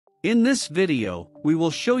In this video, we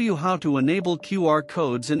will show you how to enable QR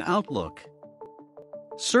codes in Outlook.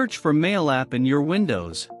 Search for Mail app in your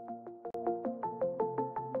Windows.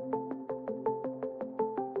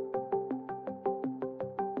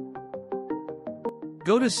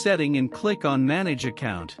 Go to Setting and click on Manage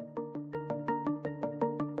Account.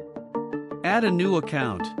 Add a new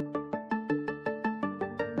account.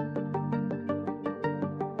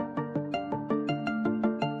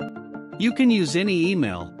 You can use any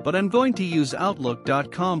email, but I'm going to use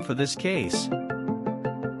Outlook.com for this case.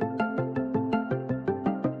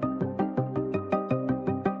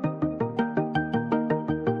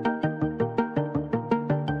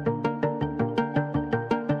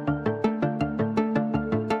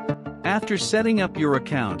 After setting up your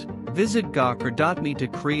account, visit gawker.me to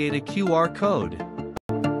create a QR code.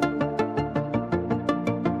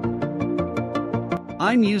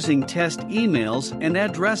 I'm using test emails and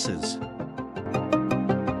addresses.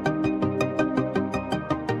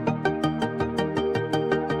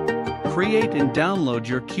 Create and download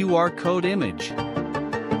your QR code image.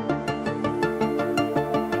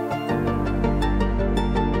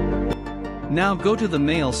 Now go to the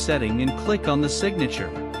Mail setting and click on the signature.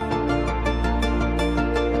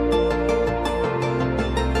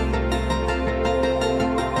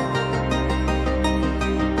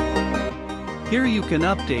 Here you can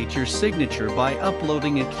update your signature by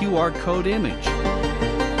uploading a QR code image.